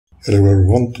Hello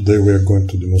everyone, today we are going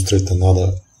to demonstrate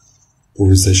another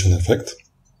polarization effect.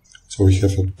 So we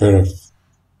have a pair of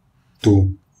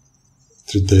two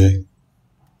 3D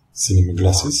cinema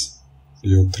glasses,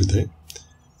 Leo 3D,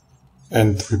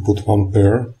 and we put one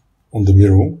pair on the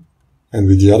mirror, and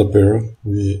with the other pair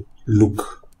we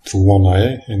look through one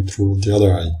eye and through the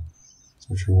other eye.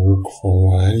 So if you look from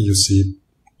one eye, you see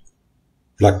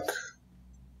black.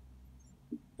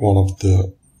 One of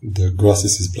the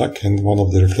glasses is black and one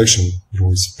of the reflection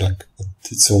mirror is black, but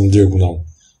it's on diagonal,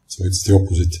 so it's the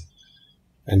opposite.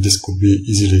 And this could be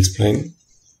easily explained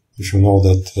if you know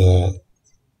that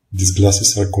these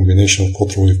glasses are a combination of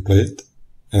photovoltaic plate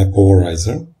and a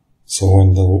polarizer. So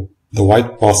when the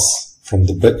light pass from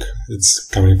the back, it's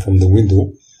coming from the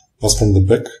window, pass from the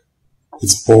back,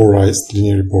 it's polarized,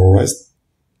 linearly polarized.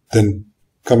 Then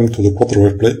coming to the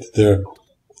photovoltaic plate, there are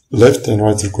left and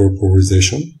right circular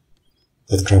polarization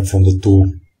that come from the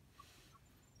two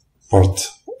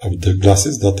parts of the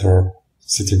glasses that are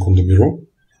sitting on the mirror.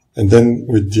 And then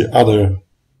with the other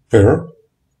pair,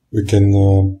 we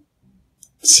can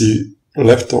see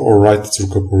left or right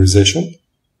circular polarization.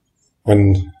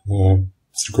 When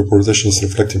circular polarization is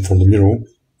reflecting from the mirror,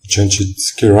 we change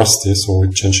its chiarosity, so we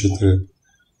change it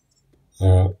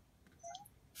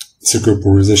circular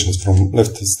polarizations from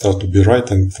left it start to be right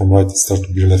and from right it start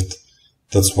to be left.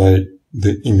 That's why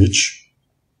the image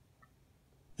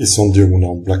is on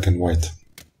diagonal, black and white.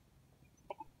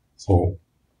 So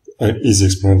an easy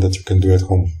experiment that you can do at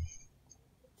home.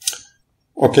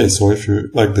 Okay, so if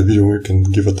you like the video, you can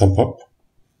give a thumb up,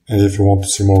 and if you want to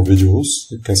see more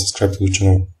videos, you can subscribe to the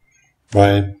channel.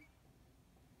 Bye.